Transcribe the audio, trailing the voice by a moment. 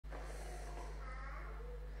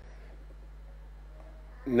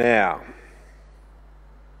Now,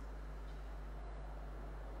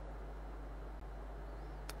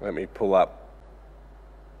 let me pull up.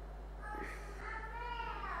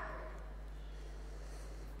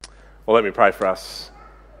 Well, let me pray for us.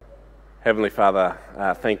 Heavenly Father,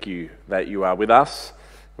 thank you that you are with us.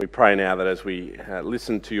 We pray now that as we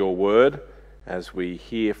listen to your word, as we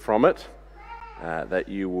hear from it, that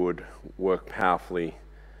you would work powerfully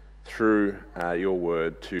through your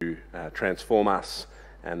word to transform us,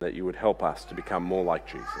 and that you would help us to become more like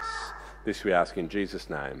Jesus. This we ask in Jesus'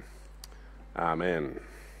 name. Amen.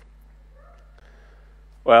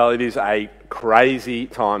 Well, it is a crazy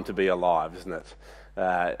time to be alive, isn't it?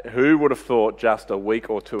 Who would have thought just a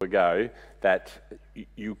week or two ago that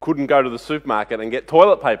you couldn't go to the supermarket and get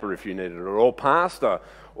toilet paper if you needed it, or pasta,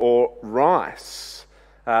 or rice?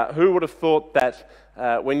 Who would have thought that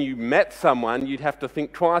when you met someone, you'd have to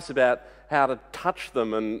think twice about how to touch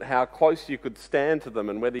them and how close you could stand to them,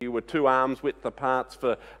 and whether you were 2 arms width apart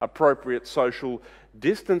for appropriate social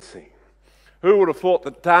distancing? Who would have thought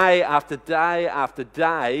that day after day after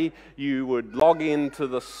day you would log into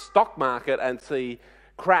the stock market and see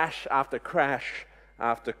crash after crash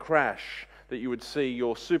after crash, that you would see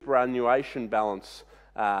your superannuation balance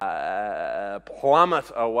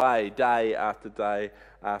plummet away day after day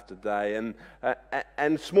after day,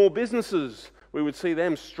 and small businesses, we would see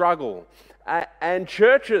them struggle, and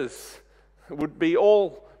churches would be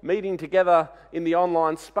all meeting together in the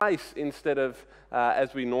online space instead of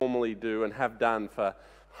as we normally do and have done for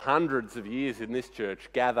hundreds of years in this church,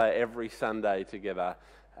 gather every Sunday together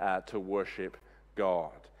to worship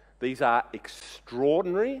God. These are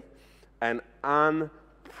extraordinary and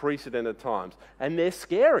unprecedented times, and they're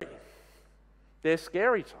scary. They're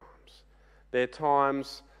scary times. They're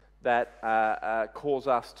times that cause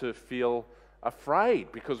us to feel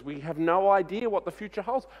afraid because we have no idea what the future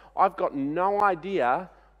holds. I've got no idea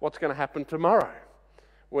what's going to happen tomorrow.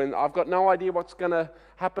 When I've got no idea what's going to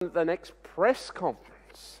happen at the next press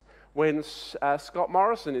conference, when Scott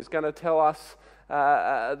Morrison is going to tell us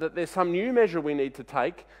that there's some new measure we need to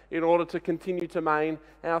take in order to continue to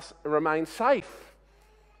remain safe.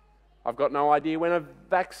 I've got no idea when a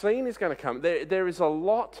vaccine is going to come. There is a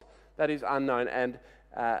lot that is unknown, and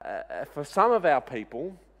for some of our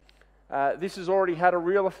people, this has already had a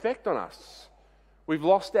real effect on us. We've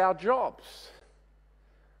lost our jobs.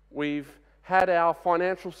 We've had our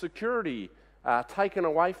financial security taken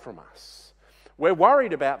away from us. We're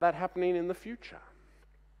worried about that happening in the future.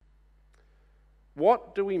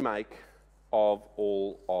 What do we make of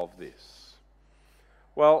all of this?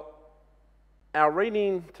 Well, our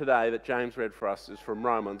reading today that James read for us is from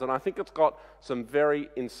Romans, and I think it's got some very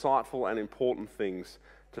insightful and important things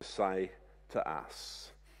to say to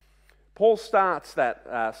us. Paul starts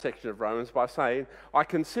that section of Romans by saying, I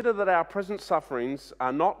consider that our present sufferings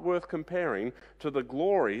are not worth comparing to the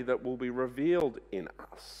glory that will be revealed in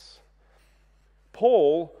us.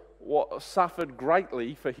 Paul suffered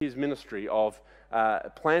greatly for his ministry of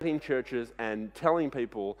planting churches and telling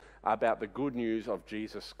people about the good news of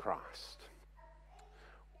Jesus Christ.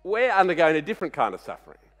 We're undergoing a different kind of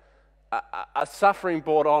suffering, a suffering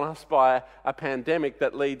brought on us by a pandemic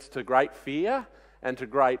that leads to great fear and to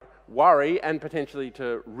great worry and potentially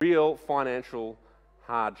to real financial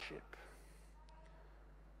hardship.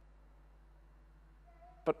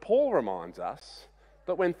 But Paul reminds us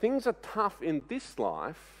that when things are tough in this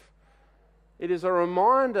life, it is a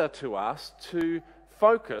reminder to us to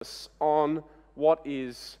focus on what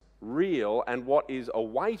is real and what is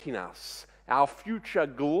awaiting us, our future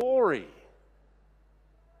glory.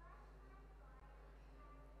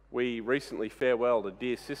 We recently farewelled a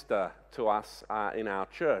dear sister to us in our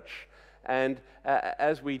church, and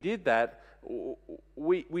as we did that,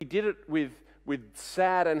 we did it with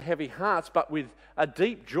sad and heavy hearts, but with a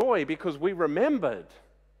deep joy, because we remembered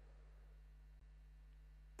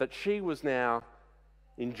that she was now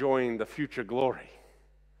enjoying the future glory.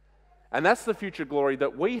 And that's the future glory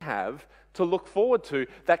that we have to look forward to,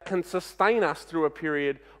 that can sustain us through a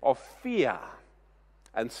period of fear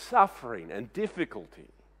and suffering and difficulty.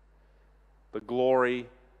 The glory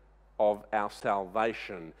of our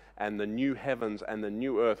salvation and the new heavens and the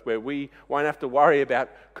new earth, where we won't have to worry about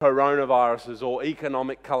coronaviruses or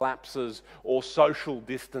economic collapses or social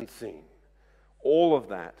distancing. All of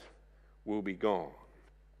that will be gone.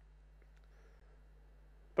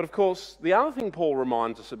 But of course, the other thing Paul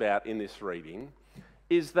reminds us about in this reading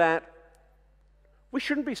is that we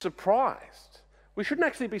shouldn't be surprised. We shouldn't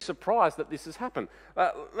actually be surprised that this has happened.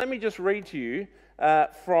 Let me just read to you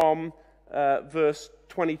from verse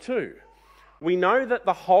 22. We know that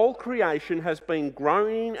the whole creation has been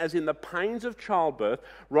groaning as in the pains of childbirth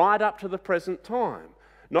right up to the present time.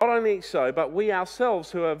 Not only so, but we ourselves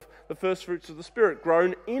who have the first fruits of the Spirit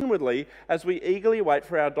groan inwardly as we eagerly wait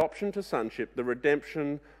for our adoption to sonship, the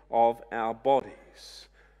redemption of our bodies.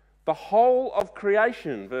 The whole of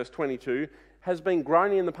creation, verse 22, has been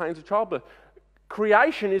groaning in the pains of childbirth.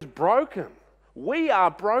 Creation is broken. We are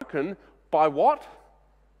broken by what?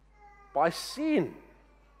 By sin.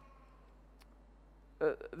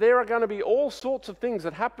 There are going to be all sorts of things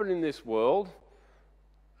that happen in this world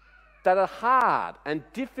that are hard and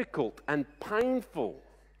difficult and painful.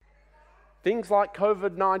 Things like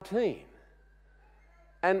COVID-19.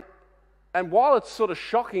 And while it's sort of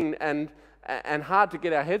shocking and hard to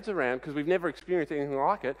get our heads around because we've never experienced anything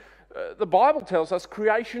like it, the Bible tells us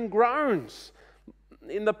creation groans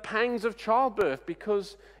in the pangs of childbirth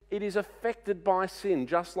because it is affected by sin,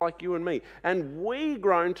 just like you and me. And we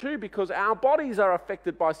groan too because our bodies are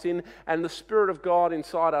affected by sin, and the Spirit of God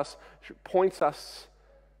inside us points us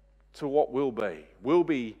to what will be. Will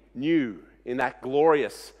be new in that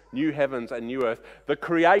glorious new heavens and new earth. The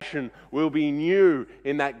creation will be new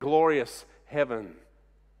in that glorious heaven.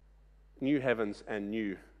 New heavens and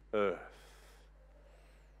new earth.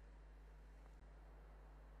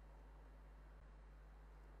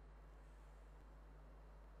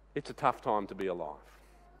 It's a tough time to be alive.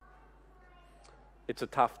 It's a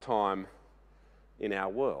tough time in our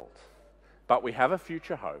world. But we have a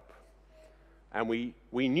future hope. And we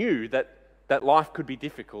knew that life could be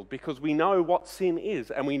difficult because we know what sin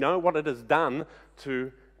is and we know what it has done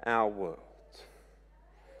to our world.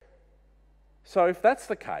 So if that's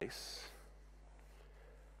the case,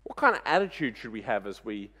 what kind of attitude should we have as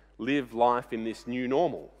we live life in this new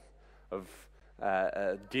normal of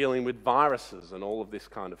dealing with viruses and all of this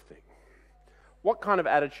kind of thing? What kind of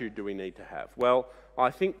attitude do we need to have? Well,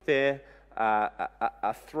 I think there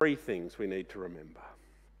are three things we need to remember.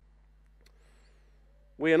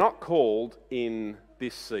 We are not called in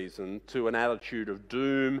this season to an attitude of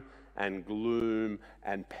doom and gloom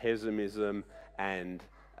and pessimism and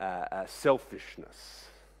selfishness.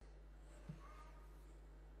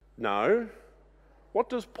 No. What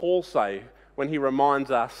does Paul say when he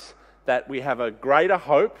reminds us that we have a greater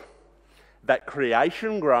hope, that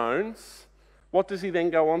creation groans? What does he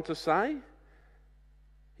then go on to say?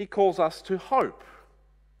 He calls us to hope.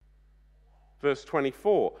 Verse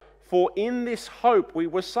 24, for in this hope we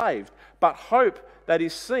were saved, but hope that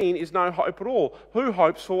is seen is no hope at all. Who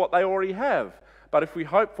hopes for what they already have? But if we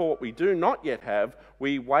hope for what we do not yet have,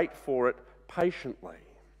 we wait for it patiently.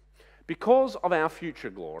 Because of our future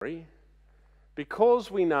glory, because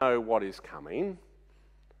we know what is coming,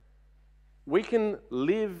 we can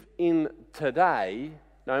live in today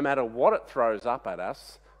no matter what it throws up at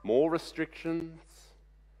us, more restrictions,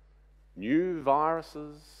 new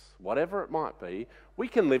viruses, whatever it might be. We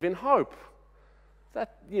can live in hope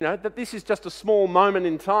that this is just a small moment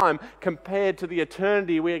in time compared to the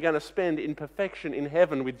eternity we are going to spend in perfection in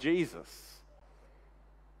heaven with Jesus.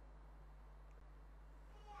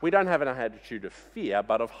 We don't have an attitude of fear,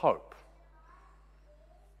 but of hope.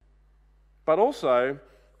 But also,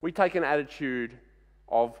 we take an attitude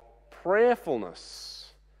of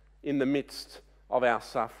prayerfulness in the midst of our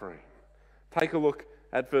suffering. Take a look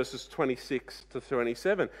at verses 26 to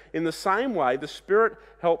 27. In the same way, the Spirit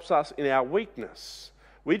helps us in our weakness.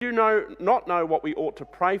 We do not know what we ought to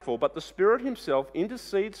pray for, but the Spirit Himself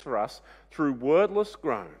intercedes for us through wordless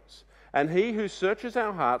groans. And He who searches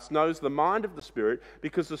our hearts knows the mind of the Spirit,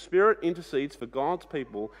 because the Spirit intercedes for God's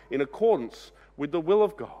people in accordance with the will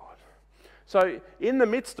of God. So in the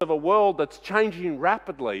midst of a world that's changing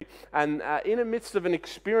rapidly, and in the midst of an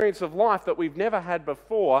experience of life that we've never had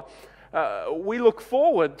before, we look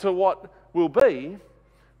forward to what will be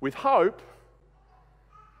with hope,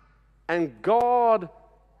 and God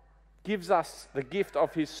gives us the gift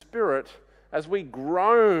of His Spirit as we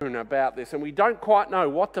groan about this and we don't quite know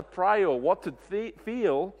what to pray or what to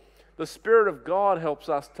feel. The Spirit of God helps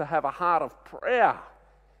us to have a heart of prayer,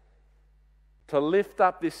 to lift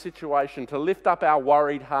up this situation, to lift up our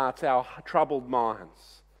worried hearts, our troubled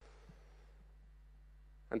minds,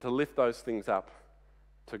 and to lift those things up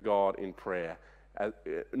to God in prayer,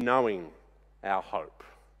 knowing our hope,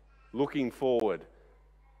 looking forward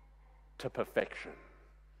to perfection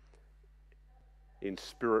in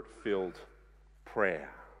Spirit-filled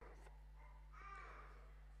prayer.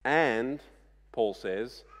 And Paul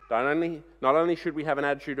says, not only should we have an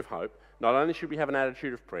attitude of hope, not only should we have an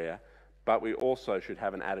attitude of prayer, but we also should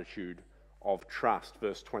have an attitude of trust,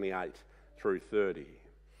 verse 28 through 30.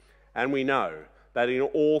 And we know that in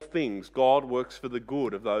all things God works for the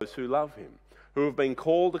good of those who love Him, who have been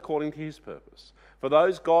called according to his purpose. For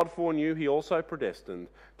those God foreknew, he also predestined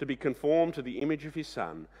to be conformed to the image of his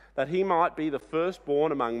Son, that he might be the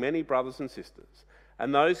firstborn among many brothers and sisters.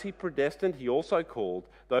 And those he predestined, he also called.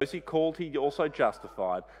 Those he called, he also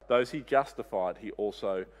justified. Those he justified, he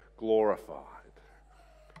also glorified.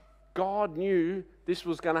 God knew this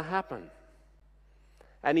was going to happen.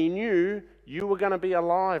 And he knew you were going to be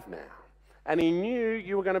alive now. And he knew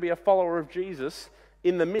you were going to be a follower of Jesus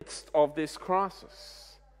in the midst of this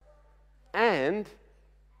crisis. And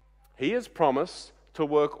he has promised to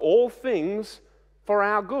work all things for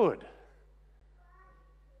our good,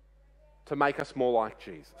 to make us more like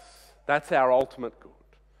Jesus. That's our ultimate good.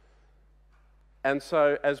 And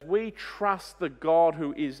so as we trust the God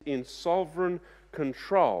who is in sovereign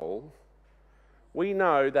control, we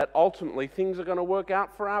know that ultimately things are going to work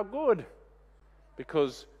out for our good,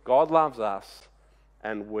 because God loves us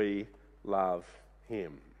and we love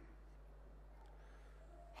him.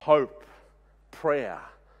 Hope, prayer,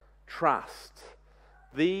 trust.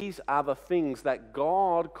 These are the things that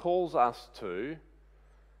God calls us to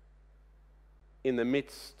in the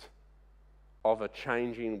midst of a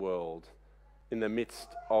changing world, in the midst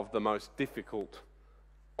of the most difficult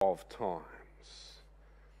of times.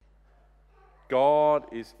 God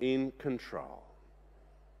is in control.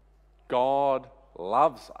 God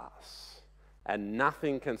loves us, and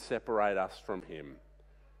nothing can separate us from him.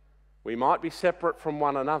 We might be separate from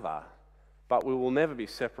one another, but we will never be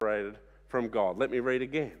separated from God. Let me read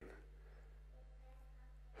again.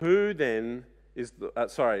 Who then is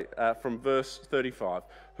from verse 35.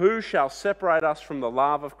 Who shall separate us from the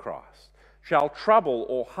love of Christ? Shall trouble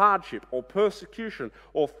or hardship or persecution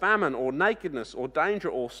or famine or nakedness or danger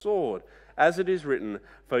or sword? As it is written,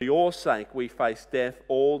 for your sake we face death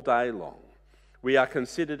all day long. We are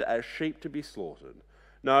considered as sheep to be slaughtered.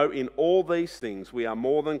 No, in all these things we are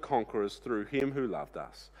more than conquerors through him who loved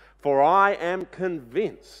us. For I am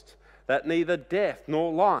convinced that neither death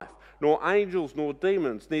nor life, nor angels nor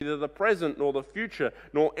demons, neither the present nor the future,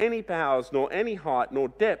 nor any powers, nor any height, nor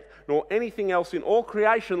depth, nor anything else in all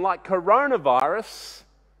creation like coronavirus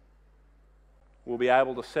will be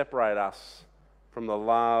able to separate us from the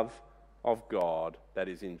love of God that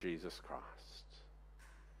is in Jesus Christ.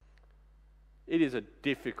 It is a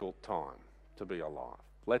difficult time to be alive.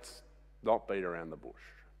 Let's not beat around the bush.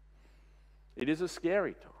 It is a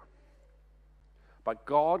scary time. But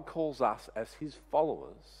God calls us as his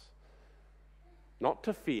followers not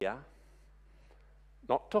to fear,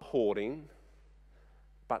 not to hoarding,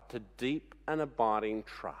 but to deep and abiding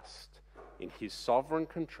trust in his sovereign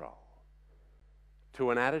control,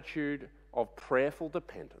 to an attitude of prayerful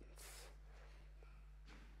dependence,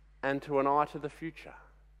 and to an eye to the future,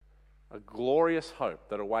 a glorious hope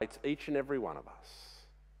that awaits each and every one of us.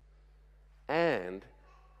 And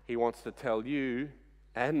he wants to tell you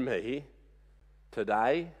and me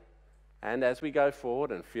today, and as we go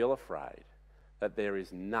forward and feel afraid, that there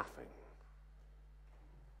is nothing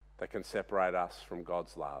that can separate us from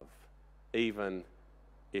God's love, even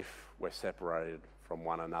if we're separated from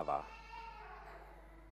one another